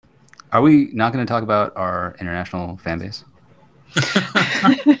Are we not going to talk about our international fan base?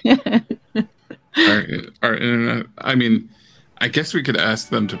 our internet. I mean, I guess we could ask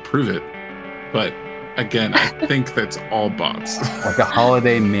them to prove it, but again, I think that's all bots. Like a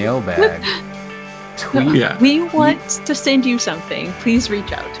holiday mailbag. Tweet. No, Yeah. we want to send you something. Please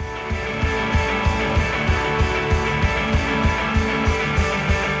reach out.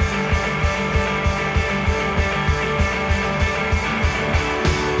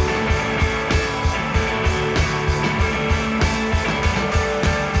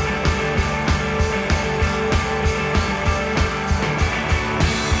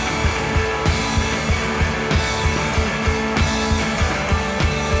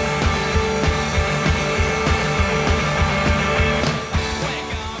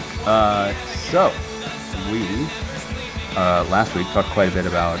 So we last week talked quite a bit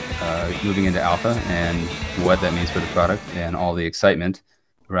about moving into alpha and what that means for the product and all the excitement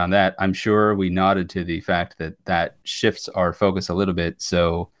around that. I'm sure we nodded to the fact that shifts our focus a little bit.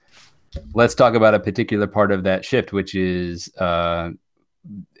 So let's talk about a particular part of that shift, which is a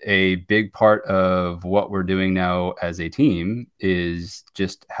big part of what we're doing now as a team is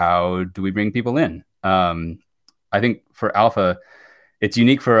just how do we bring people in? I think for alpha, it's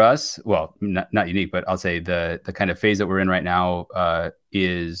unique for us. Well, not unique, but I'll say the kind of phase that we're in right now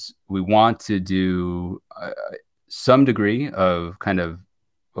is we want to do some degree of kind of,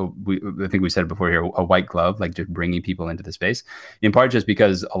 I think we said it before here, a white glove, like just bringing people into the space, in part just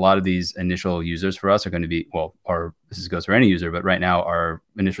because a lot of these initial users for us are going to be, this goes for any user, but right now our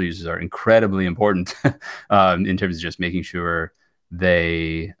initial users are incredibly important in terms of just making sure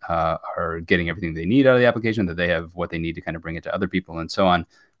they are getting everything they need out of the application, that they have what they need to kind of bring it to other people and so on.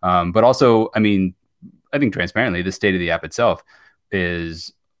 But also, I mean, I think transparently, the state of the app itself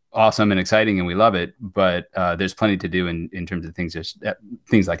is awesome and exciting and we love it, but there's plenty to do in terms of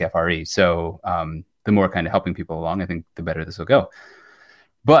things like FRE. So the more kind of helping people along, I think the better this will go.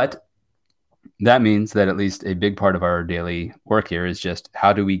 But that means that at least a big part of our daily work here is just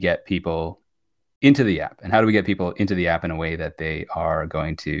how do we get people into the app, and how do we get people into the app in a way that they are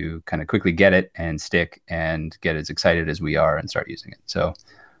going to kind of quickly get it and stick and get as excited as we are and start using it. So I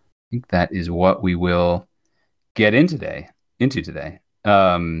think that is what we will get into today.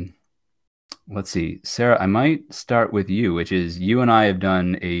 Let's see, Sarah, I might start with you, which is you and I have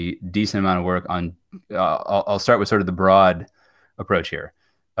done a decent amount of work on, I'll start with sort of the broad approach here.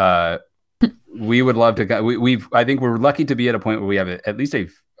 We would love to, I think we're lucky to be at a point where we have at least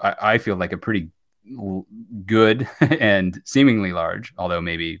I feel like a pretty good and seemingly large, although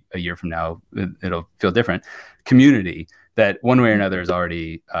maybe a year from now it'll feel different, community that one way or another is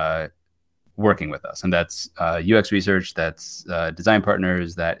already working with us. And that's UX research, that's design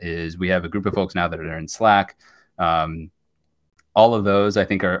partners, we have a group of folks now that are in Slack. All of those I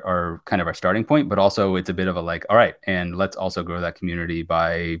think are kind of our starting point, but also it's a bit of a like, all right, and let's also grow that community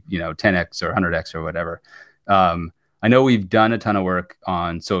by 10x or 100x or whatever. I know we've done a ton of work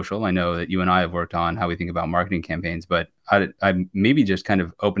on social. I know that you and I have worked on how we think about marketing campaigns, but I maybe just kind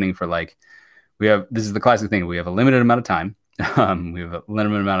of opening for like, this is the classic thing. We have a limited amount of time. We have a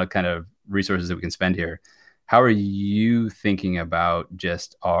limited amount of kind of resources that we can spend here. How are you thinking about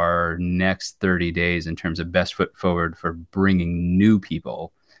just our next 30 days in terms of best foot forward for bringing new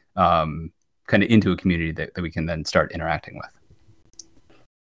people kind of into a community that we can then start interacting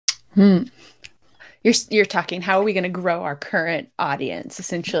with? You're talking, how are we going to grow our current audience,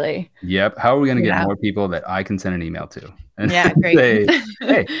 essentially? Yep. How are we going to get more people that I can send an email to? And yeah, great. say,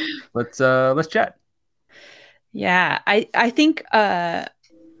 hey, let's chat. Yeah, I think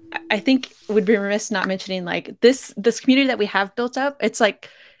would be remiss not mentioning like this community that we have built up. It's like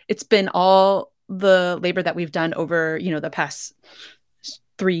it's been all the labor that we've done over the past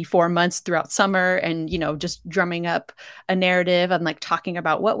 3-4 months throughout summer, and just drumming up a narrative and like talking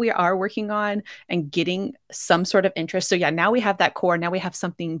about what we are working on and getting some sort of interest. So yeah, now we have that core. Now we have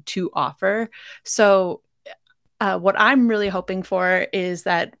something to offer. So what I'm really hoping for is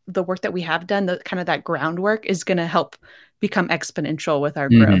that the work that we have done, the kind of that groundwork, is going to help become exponential with our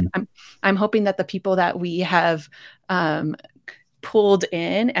growth. I'm hoping that the people that we have pulled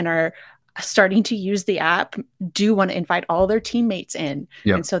in and are starting to use the app do want to invite all their teammates in.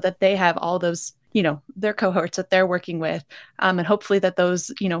 Yep. And so that they have all those, their cohorts that they're working with. And hopefully that those,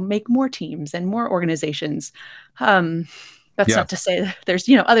 make more teams and more organizations. That's not to say that there's,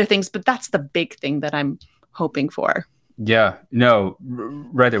 other things, but that's the big thing that I'm hoping for. Yeah, no,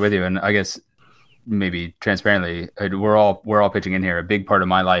 right there with you. And I guess maybe transparently, we're all pitching in here. A big part of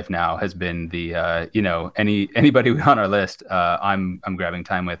my life now has been the anybody on our list I'm grabbing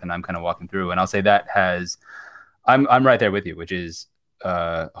time with, and I'm kind of walking through. And I'll say that I'm right there with you, which is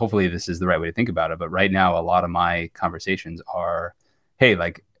hopefully this is the right way to think about it. But right now, a lot of my conversations are, hey,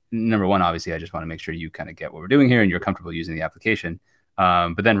 like, number one, obviously, I just want to make sure you kind of get what we're doing here and you're comfortable using the application.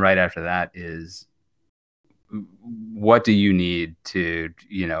 But then right after that is, what do you need to,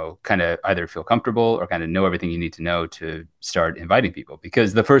 kind of either feel comfortable or kind of know everything you need to know to start inviting people?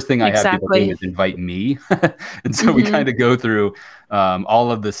 Because the first thing I have people do is invite me. And so we kind of go through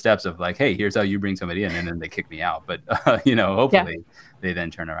all of the steps of like, hey, here's how you bring somebody in, and then they kick me out. But, hopefully they then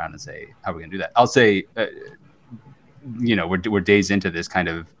turn around and say, how are we going to do that? I'll say, we're days into this kind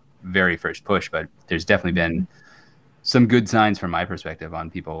of very first push, but there's definitely been some good signs from my perspective on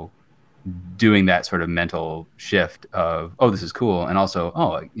people doing that sort of mental shift of, oh, this is cool. And also,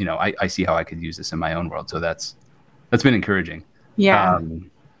 I see how I could use this in my own world. So that's been encouraging. Yeah,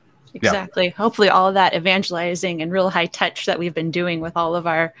 exactly. Yeah. Hopefully all of that evangelizing and real high touch that we've been doing with all of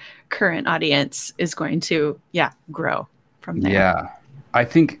our current audience is going to, grow from there. Yeah. I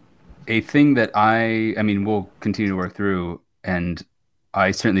think a thing that we'll continue to work through, and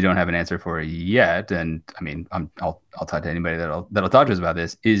I certainly don't have an answer for it yet. And I mean, I'll talk to anybody that'll talk to us about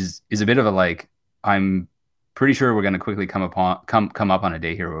this, is a bit of a, like, I'm pretty sure we're going to quickly come up on a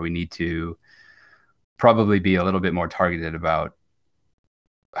day here where we need to probably be a little bit more targeted about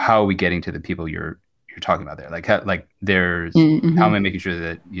how are we getting to the people you're talking about there. Like there's how am I making sure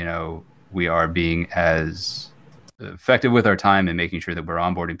that, we are being as effective with our time and making sure that we're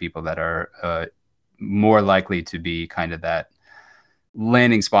onboarding people that are more likely to be kind of that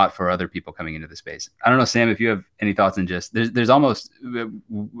landing spot for other people coming into the space. I don't know, Sam, if you have any thoughts on just, there's almost,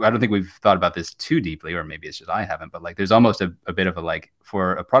 I don't think we've thought about this too deeply, or maybe it's just I haven't, but like there's almost a bit of a, like,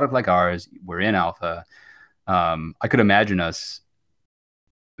 for a product like ours, we're in alpha. I could imagine us,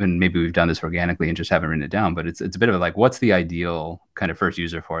 and maybe we've done this organically and just haven't written it down, but it's a bit of a, like, what's the ideal kind of first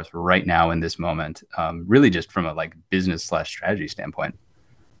user for us right now in this moment? Really just from a, like, business/strategy standpoint.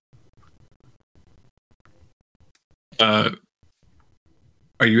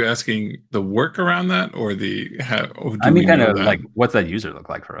 Are you asking the work around that, or like, what's that user look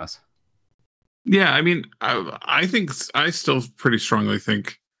like for us? Yeah, I mean, I think I still pretty strongly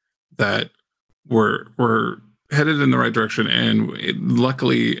think that we're headed in the right direction, and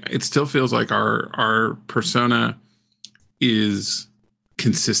luckily, it still feels like our persona is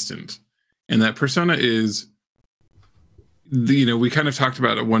consistent, and that persona is, we kind of talked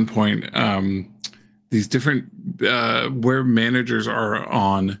about at one point. These different where managers are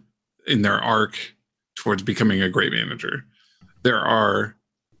on in their arc towards becoming a great manager. There are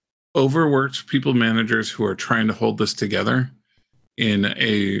overworked people managers who are trying to hold this together in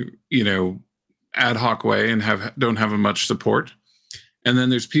a ad hoc way and don't have much support. And then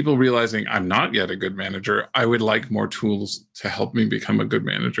there's people realizing, I'm not yet a good manager. I would like more tools to help me become a good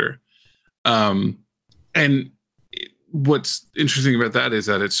manager. And what's interesting about that is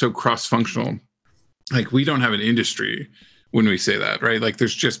that it's so cross-functional. Like, we don't have an industry when we say that, right? Like,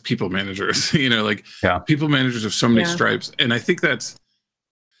 there's just people managers, people managers of so many stripes. And I think that's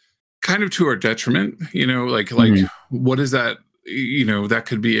kind of to our detriment, what is that? That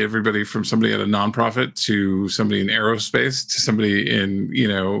could be everybody from somebody at a nonprofit to somebody in aerospace to somebody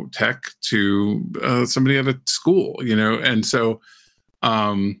in, tech to somebody at a school, and so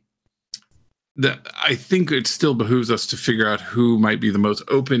I think it still behooves us to figure out who might be the most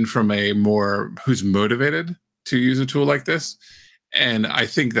open from who's motivated to use a tool like this. And I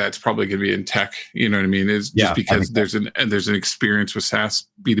think that's probably going to be in tech, you know what I mean? Is just because there's an experience with SaaS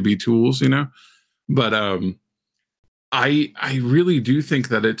B2B tools, but I really do think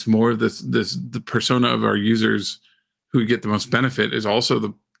that it's more of the persona of our users who get the most benefit is also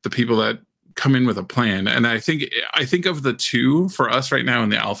the people that come in with a plan. And I think of the two for us right now in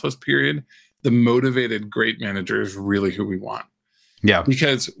the alphas period, the motivated great manager is really who we want. Yeah.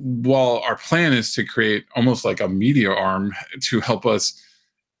 Because while our plan is to create almost like a media arm to help us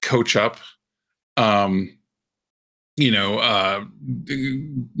coach up, good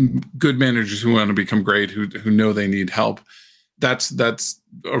managers who want to become great, who know they need help. That's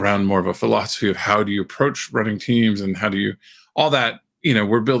around more of a philosophy of how do you approach running teams and how do you, all that,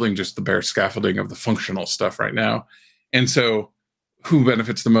 we're building just the bare scaffolding of the functional stuff right now. And so who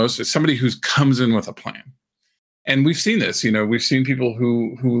benefits the most is somebody who comes in with a plan. And we've seen this, we've seen people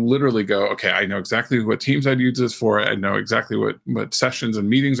who literally go, okay, I know exactly what teams I'd use this for. I know exactly what sessions and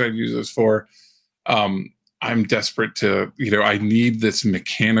meetings I'd use this for. I'm desperate to, I need this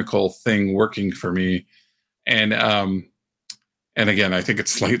mechanical thing working for me. And again, I think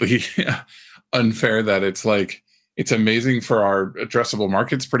it's slightly unfair that it's like, it's amazing for our addressable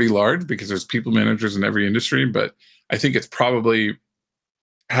market's pretty large because there's people managers in every industry, but I think it's probably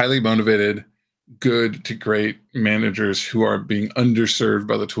highly motivated, good to great managers who are being underserved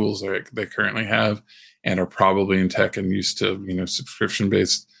by the tools they currently have and are probably in tech and used to, subscription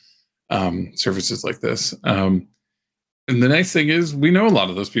based services like this. And the nice thing is we know a lot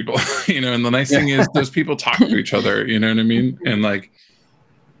of those people, and the nice thing is those people talk to each other, you know what I mean? And like,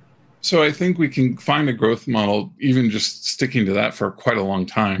 so I think we can find a growth model, even just sticking to that for quite a long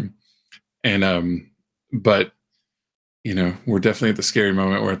time. And, but, we're definitely at the scary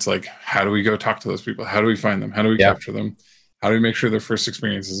moment where it's like, how do we go talk to those people? How do we find them? How do we capture them? How do we make sure their first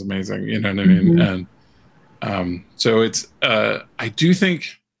experience is amazing? You know what I mean? And so it's, I do think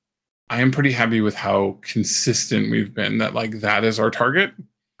I am pretty happy with how consistent we've been, that like, that is our target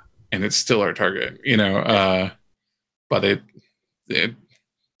and it's still our target, but it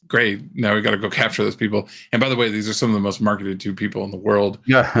great. Now we got to go capture those people. And by the way, these are some of the most marketed to people in the world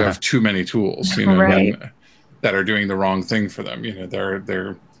who have too many tools, that are doing the wrong thing for them.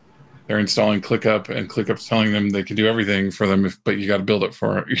 They're installing ClickUp, and ClickUp's telling them they can do everything for them, but you got to build it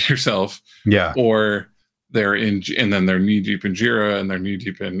for yourself. Yeah. Or and then they're knee deep in Jira, and they're knee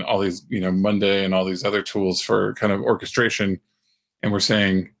deep in all these, Monday and all these other tools for kind of orchestration. And we're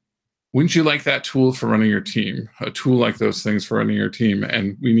saying, wouldn't you like that tool for running your team? A tool like those things for running your team.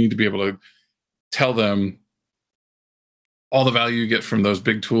 And we need to be able to tell them all the value you get from those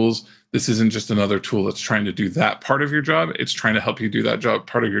big tools. This isn't just another tool that's trying to do that part of your job. It's trying to help you do that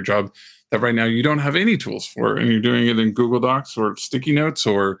part of your job that right now you don't have any tools for, and you're doing it in Google Docs or sticky notes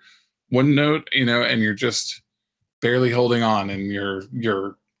or OneNote, and you're just barely holding on, and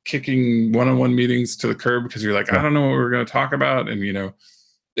you're kicking one-on-one meetings to the curb because you're like, I don't know what we're going to talk about. And,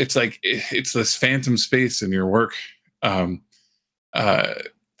 it's like, it's this phantom space in your work that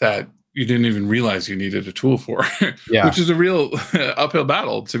you didn't even realize you needed a tool for, which is a real uphill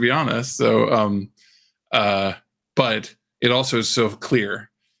battle, to be honest. So, but it also is so clear,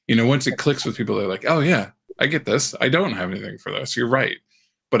 once it clicks with people, they're like, oh yeah, I get this. I don't have anything for this. You're right.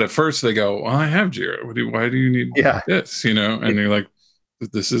 But at first they go, well, I have Jira. Why do you need this? And you're like,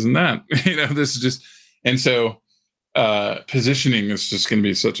 this isn't that, this is just, and so positioning is just going to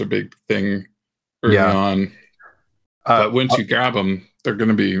be such a big thing early on. But once you grab them, they're going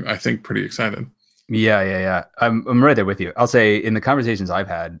to be, I think, pretty excited. Yeah. I'm right there with you. I'll say in the conversations I've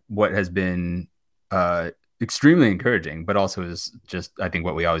had, what has been extremely encouraging, but also is just, I think,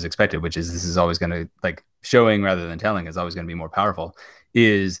 what we always expected, which is this is always going to, like, showing rather than telling is always going to be more powerful,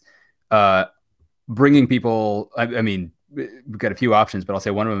 is bringing people. I mean, we've got a few options, but I'll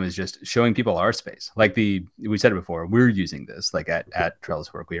say one of them is just showing people our space. Like we said it before, we're using this, like at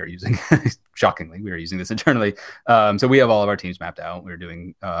Trellis Work, we are using, shockingly, we are using this internally. So we have all of our teams mapped out. We're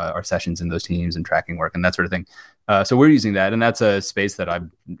doing our sessions in those teams and tracking work and that sort of thing. So we're using that. And that's a space that I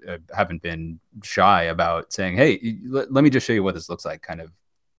haven't been shy about saying, hey, let me just show you what this looks like kind of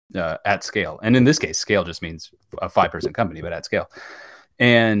at scale. And in this case, scale just means a 5-person company, but at scale.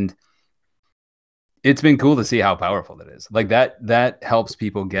 And it's been cool to see how powerful that is. Like that helps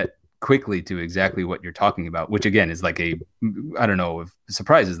people get quickly to exactly what you're talking about, which again is like I don't know if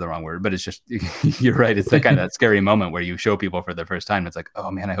surprise is the wrong word, but it's just, you're right. It's that kind of that scary moment where you show people for the first time. It's like,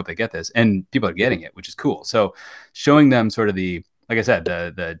 oh man, I hope they get this. And people are getting it, which is cool. So showing them sort of like I said,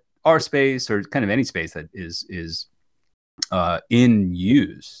 the R space, or kind of any space that is in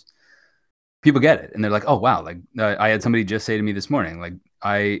use, people get it. And they're like, oh wow. Like I had somebody just say to me this morning, like,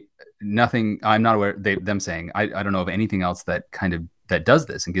 I'm not aware, them saying, I don't know of anything else that does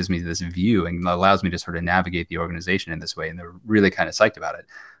this and gives me this view and allows me to sort of navigate the organization in this way. And they're really kind of psyched about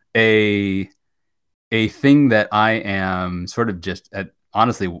it. A thing that I am sort of just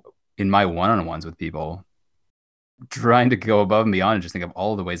honestly in my one-on-ones with people, trying to go above and beyond and just think of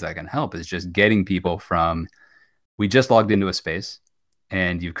all the ways I can help, is just getting people from, we just logged into a space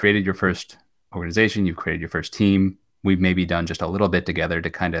and you've created your first organization, you've created your first team. We've maybe done just a little bit together to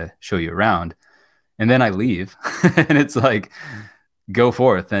kind of show you around. And then I leave and it's like, go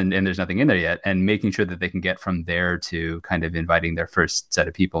forth. And there's nothing in there yet. And making sure that they can get from there to kind of inviting their first set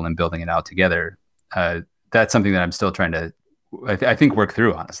of people and building it out together. That's something that I'm still trying to, I think, work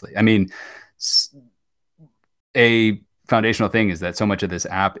through, honestly. I mean, a foundational thing is that so much of this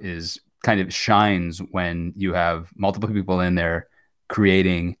app is kind of shines when you have multiple people in there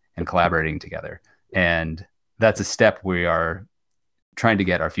creating and collaborating together. And that's a step we are trying to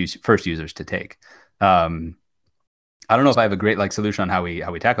get our first users to take. I don't know if I have a great solution on how we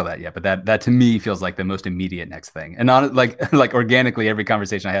tackle that yet, but that to me feels like the most immediate next thing. And not like organically, every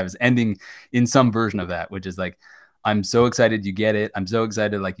conversation I have is ending in some version of that, which is like, I'm so excited you get it. I'm so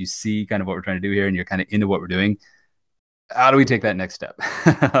excited, like, you see kind of what we're trying to do here and you're kind of into what we're doing. How do we take that next step?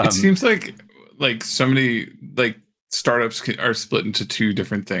 It seems like so many startups are split into two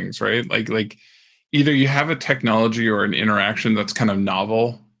different things, right? Like either you have a technology or an interaction that's kind of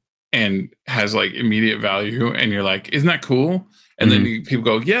novel and has like immediate value, and you're like, isn't that cool? And then people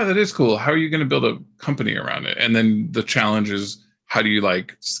go, yeah, that is cool. How are you going to build a company around it? And then the challenge is, how do you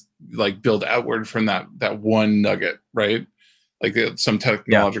like build outward from that one nugget, right? Like some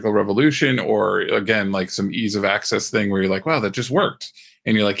technological revolution, or again, like some ease of access thing where you're like, wow, that just worked.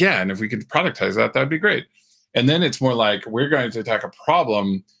 And you're like, yeah, and if we could productize that, that'd be great. And then it's more like, we're going to attack a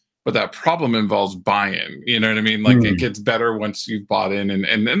problem, but that problem involves buy-in. You know what I mean? Like it gets better once you've bought in,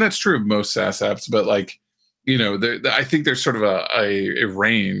 and that's true of most SaaS apps. But like, you know, I think there's sort of a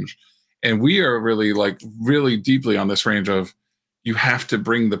range, and we are really deeply on this range of, you have to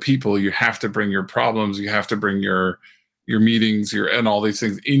bring the people, you have to bring your problems, you have to bring your meetings, and all these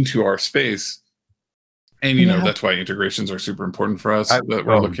things into our space. And you know, that's why integrations are super important for us that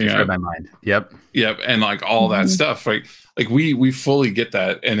we're looking at. My mind. Yep. And like all that stuff, right? Like we fully get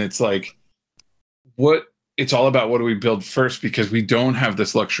that. And it's like, it's all about, what do we build first? Because we don't have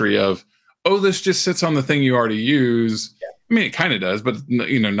this luxury of, oh, this just sits on the thing you already use. Yeah. I mean, it kind of does, but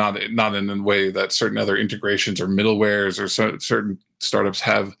you know, not in the way that certain other integrations or middlewares or certain startups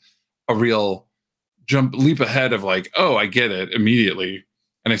have a real leap ahead of like, oh, I get it immediately,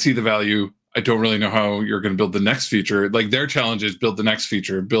 and I see the value. I don't really know how you're going to build the next feature. Like their challenge is build the next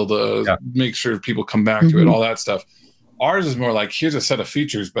feature, make sure people come back to it, all that stuff. Ours is more like, here's a set of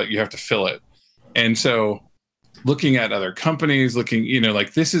features, but you have to fill it. And so looking at other companies, you know,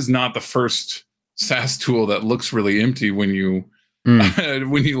 like this is not the first SaaS tool that looks really empty when you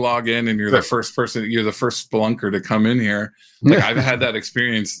when you log in and you're the first person, you're the first Spelunker to come in here. Like I've had that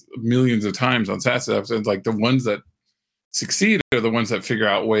experience millions of times on SaaS apps, and like the ones that succeed are the ones that figure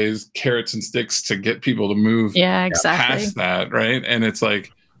out ways, carrots and sticks, to get people to move past that, right? And it's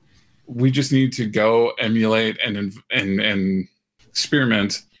like, we just need to go emulate and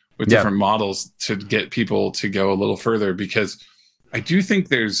experiment with different models to get people to go a little further, because I do think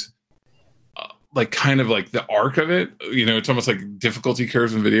there's like kind of like the arc of it, you know, it's almost like difficulty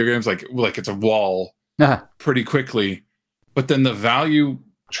curves in video games, like it's a wall pretty quickly, but then the value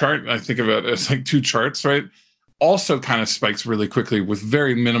chart, I think of it as like two charts, right? Also kind of spikes really quickly with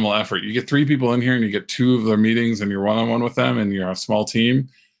very minimal effort. You get 3 people in here and you get 2 of their meetings and you're one-on-one with them and you're a small team,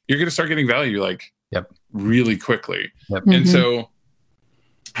 you're going to start getting value like really quickly. And so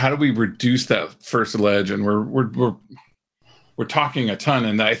how do we reduce that first ledge? And we're talking a ton,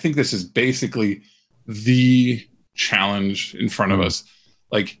 and I think this is basically the challenge in front of us.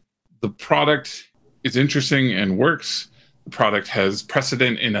 Like the product is interesting and works. The product has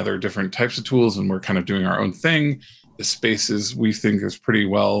precedent in other different types of tools, and we're kind of doing our own thing. The spaces we think is pretty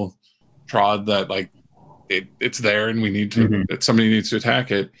well trod, that like it's there, and we need to somebody needs to attack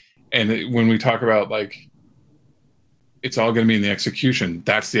it. And when we talk about like, it's all going to be in the execution.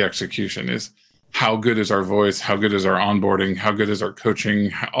 That's the execution, is how good is our voice? How good is our onboarding? How good is our coaching?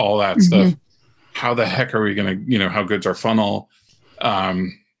 All that stuff. How the heck are we going to, you know, how good's our funnel?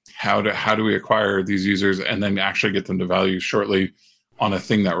 How do we acquire these users and then actually get them to value shortly on a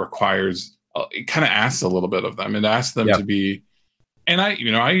thing that requires, it kind of asks a little bit of them. It asks them to be, and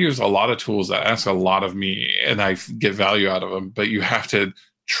I use a lot of tools that ask a lot of me, and I get value out of them, but you have to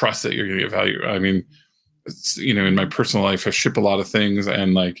trust that you're going to get value. I mean, it's, you know, in my personal life, I ship a lot of things,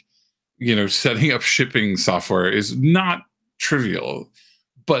 and like, you know, setting up shipping software is not trivial,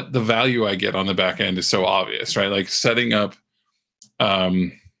 but the value I get on the back end is so obvious, right? Like setting up, I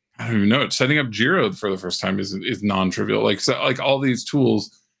don't even know, setting up Jira for the first time is non-trivial. Like, so, like all these tools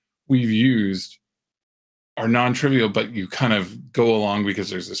we've used are non-trivial, but you kind of go along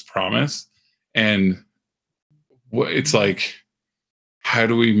because there's this promise. And it's like, how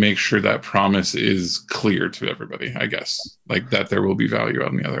do we make sure that promise is clear to everybody? I guess like that there will be value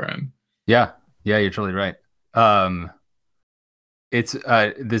on the other end. Yeah, you're totally right. It's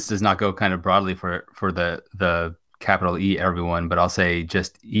this does not go kind of broadly for the capital E everyone, but I'll say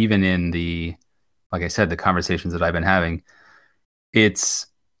just even in the, like I said, the conversations that I've been having, it's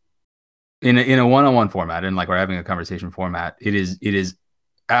in a one-on-one format, and like we're having a conversation format, it is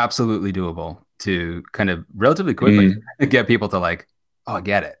absolutely doable to kind of relatively quickly get people to like, oh, I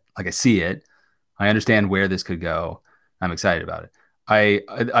get it, like I see it, I understand where this could go, I'm excited about it. I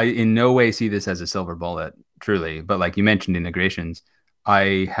in no way see this as a silver bullet, truly, but like you mentioned integrations,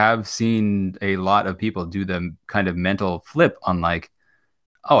 I have seen a lot of people do the kind of mental flip on like,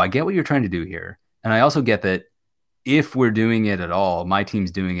 oh, I get what you're trying to do here, and I also get that if we're doing it at all, my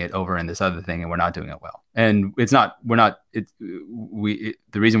team's doing it over in this other thing and we're not doing it well. And the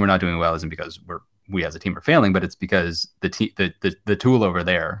reason we're not doing well isn't because we as a team are failing, but it's because the tool over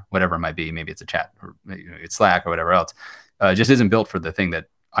there, whatever it might be, maybe it's a chat or it's Slack or whatever else, just isn't built for the thing that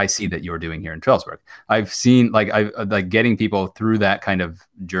I see that you're doing here in Trailswork. I've seen like getting people through that kind of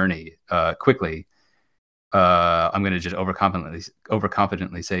journey quickly. I'm going to just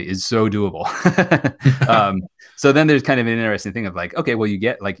overconfidently say is so doable. So then there's kind of an interesting thing of like, okay, well, you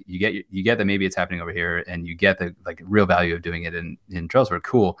get that maybe it's happening over here, and you get the like real value of doing it in Trailswork.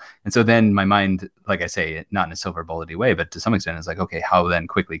 Cool. And so then my mind, like I say, not in a silver bullety way, but to some extent is like, okay, how then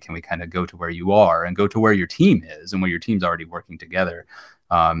quickly can we kind of go to where you are and go to where your team is and where your team's already working together,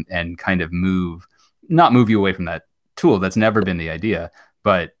 and kind of not move you away from that tool. That's never been the idea,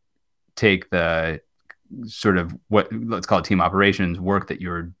 but take the sort of what let's call it team operations work that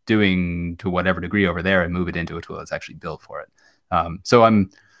you're doing to whatever degree over there and move it into a tool that's actually built for it. So am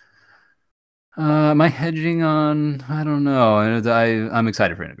I hedging on? I don't know. I'm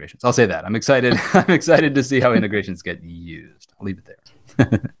excited for integrations. I'll say that. I'm excited. I'm excited to see how integrations get used. I'll leave it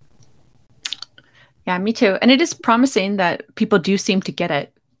there. Yeah, me too. And it is promising that people do seem to get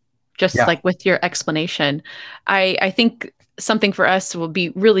it, just like with your explanation. I think something for us will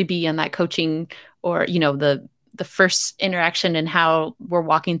really be in that coaching, or the first interaction, and how we're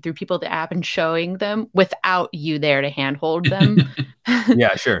walking through people the app and showing them without you there to handhold them.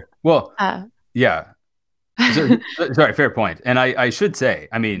 Yeah, sure. Well, yeah. Sorry, fair point. And I should say,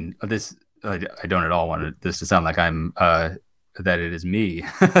 I mean, this I don't at all want this to sound like I'm that it is me.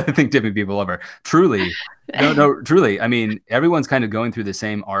 I think tipping people over. Truly, no, truly. I mean, everyone's kind of going through the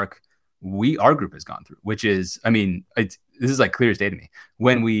same arc our group has gone through, which is, I mean, this is like clear as day to me.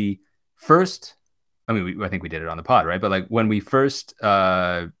 When we first, I think we did it on the pod, right? But like when we first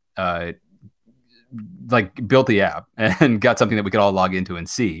like built the app and got something that we could all log into and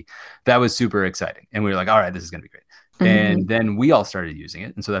see, that was super exciting. And we were like, all right, this is going to be great. Mm-hmm. And then we all started using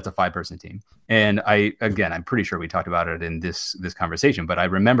it. And so that's a 5-person team. And I'm pretty sure we talked about it in this conversation, but I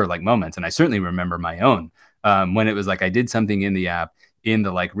remember like moments, and I certainly remember my own, when it was like, I did something in the app in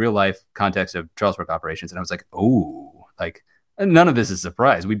the like real life context of Trailswork operations. And I was like, oh, like none of this is a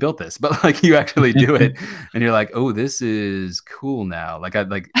surprise. We built this, but like you actually do it and you're like, oh, this is cool now. Like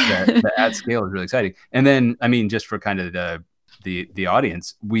the at scale is really exciting. And then, I mean, just for kind of the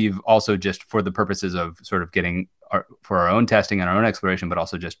audience, we've also just for the purposes of sort of getting for our own testing and our own exploration, but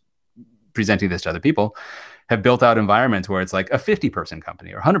also just presenting this to other people, have built out environments where it's like a 50-person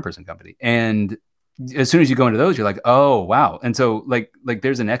company or 100-person company. And as soon as you go into those, you're like, oh, wow. And so like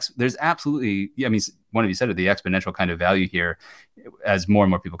there's absolutely, I mean, one of you said it, the exponential kind of value here as more and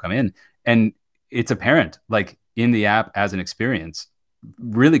more people come in, and it's apparent like in the app as an experience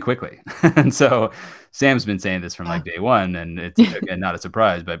really quickly. And so Sam's been saying this from like day one, and it's again, not a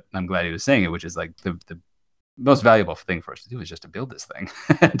surprise, but I'm glad he was saying it, which is like the most valuable thing for us to do is just to build this thing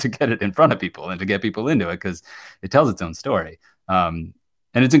and to get it in front of people and to get people into it, because it tells its own story. And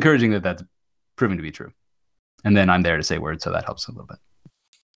it's encouraging that that's proven to be true. And then I'm there to say words, so that helps a little bit.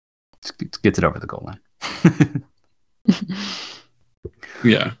 It gets it over the goal line.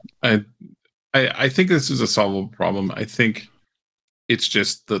 Yeah, I think this is a solvable problem. I think it's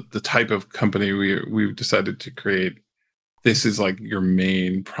just the type of company we've decided to create. This is like your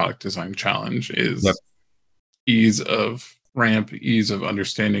main product design challenge is ease of ramp, ease of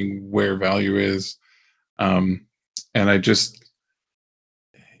understanding where value is. And I just,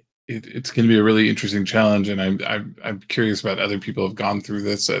 it's going to be a really interesting challenge. And I'm curious about other people who have gone through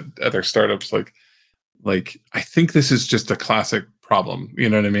this at other startups. Like I think this is just a classic problem, you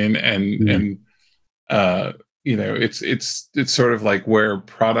know what I mean? And you know, it's sort of like where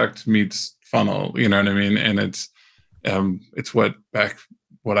product meets funnel, you know what I mean? And it's what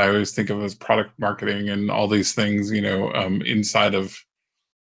I always think of as product marketing and all these things, you know, inside of,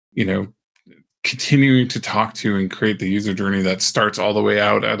 you know, continuing to talk to and create the user journey that starts all the way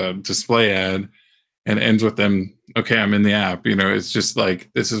out at a display ad and ends with them, okay, I'm in the app. You know, it's just like,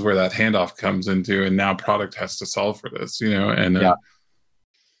 this is where that handoff comes into, and now product has to solve for this, you know, and,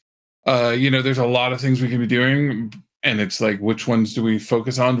 you know, there's a lot of things we can be doing, and it's like, which ones do we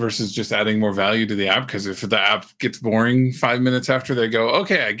focus on versus just adding more value to the app? Because if the app gets boring 5 minutes after they go,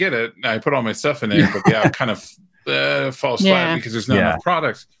 okay, I get it, I put all my stuff in it, but the app kind of falls flat because there's not enough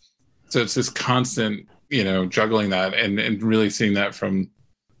products. So it's this constant, you know, juggling that and really seeing that from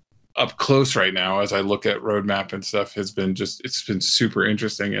up close right now as I look at roadmap and stuff has been just, it's been super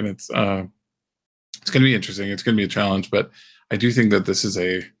interesting, and it's going to be interesting. It's going to be a challenge, but I do think that this is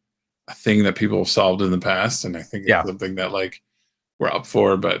a thing that people have solved in the past, and I think it's something that like we're up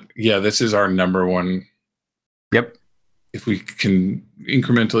for. But yeah, this is our number one. Yep. If we can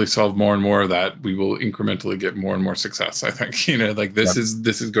incrementally solve more and more of that, we will incrementally get more and more success. I think, you know, like this is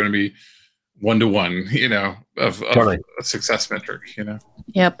going to be 1-to-1, you know, of a success metric, you know?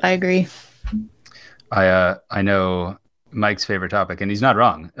 Yep. I agree. I know Mike's favorite topic, and he's not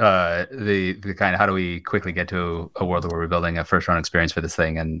wrong. The kind of how do we quickly get to a world where we're building a first run experience for this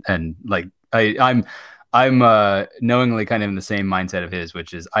thing, and like I'm knowingly kind of in the same mindset of his,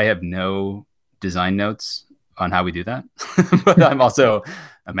 which is I have no design notes on how we do that, but I'm also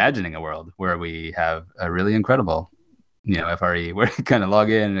imagining a world where we have a really incredible, FRE where you kind of log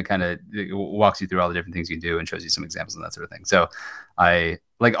in and it kind of walks you through all the different things you can do and shows you some examples and that sort of thing. So I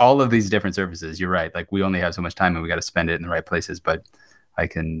like all of these different services. You're right. Like we only have so much time and we got to spend it in the right places, but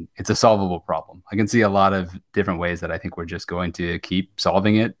it's a solvable problem. I can see a lot of different ways that I think we're just going to keep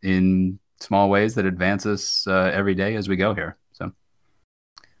solving it in small ways that advance us every day as we go here. So,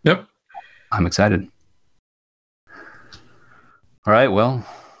 yep. I'm excited. All right. Well,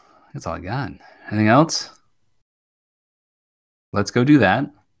 that's all I got. Anything else? Let's go do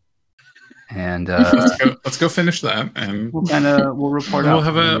that. And let's go finish that, and we'll report out.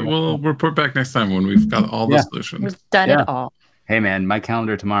 We'll report back next time when we've got all the solutions. We've done it all. Hey man, my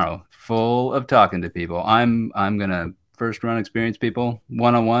calendar tomorrow full of talking to people. I'm gonna first run experience people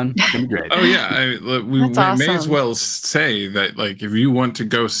one-on-one. It's gonna be great. Oh yeah, we awesome. May as well say that, like, if you want to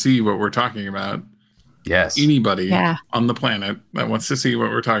go see what we're talking about, yes, anybody on the planet that wants to see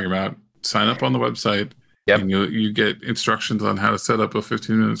what we're talking about, sign up on the website. Yep. And you get instructions on how to set up a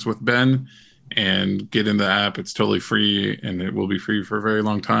 15 minutes with Ben and get in the app. It's totally free, and it will be free for a very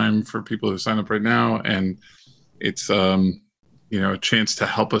long time for people who sign up right now. And it's a chance to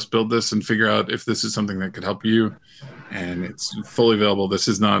help us build this and figure out if this is something that could help you. And it's fully available. This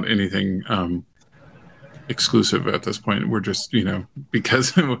is not anything exclusive at this point. We're just,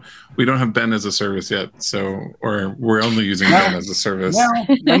 because we don't have Ben as a service yet, or we're only using Ben as a service. Well,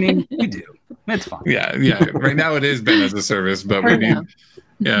 I mean, we do. It's fine. Yeah. Right now it is Ben as a service, but we need.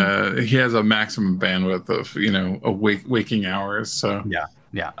 Yeah, he has a maximum bandwidth of waking hours. So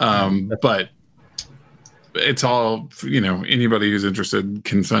yeah. But it's all anybody who's interested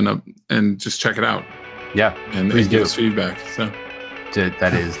can sign up and just check it out. Yeah, and give us feedback. So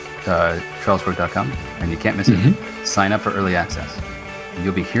that is trelliswork.com, and you can't miss it. Sign up for early access.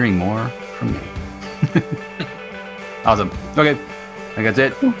 You'll be hearing more from me. Awesome. Okay, I think that's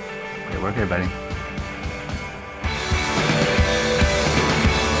it. Good work, everybody.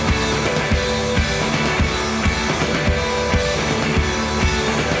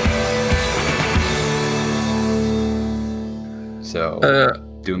 So,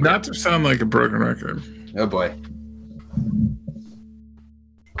 not to sound like a broken record. Oh boy.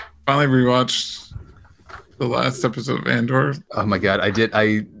 Finally rewatched the last episode of Andor. Oh my god, I did.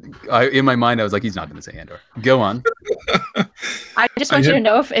 I in my mind I was like, he's not going to say Andor. Go on. I just want you to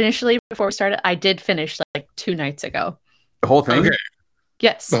know, if initially before we started, I did finish like 2 nights ago. The whole thing? Okay.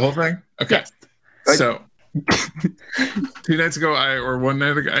 Yes. The whole thing? Okay. Yes. So 2 nights ago,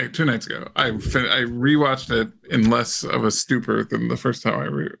 2 nights ago, I rewatched it in less of a stupor than the first time I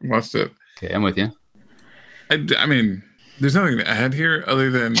watched it. Okay, I'm with you. I mean, there's nothing to add here other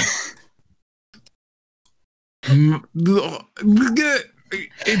than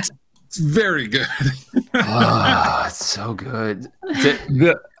it's very good. It's so good.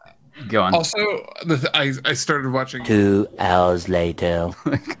 Go on. Also, I started watching 2 hours later.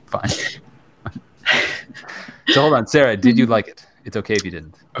 Fine. So hold on, Sarah, did you like it? It's okay if you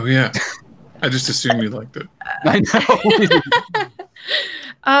didn't. Oh yeah. I just assumed you liked it. I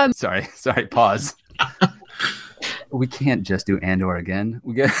know. Sorry, pause. We can't just do Andor again.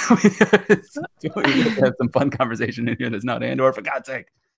 We got to have some fun conversation in here that's not Andor, for God's sake.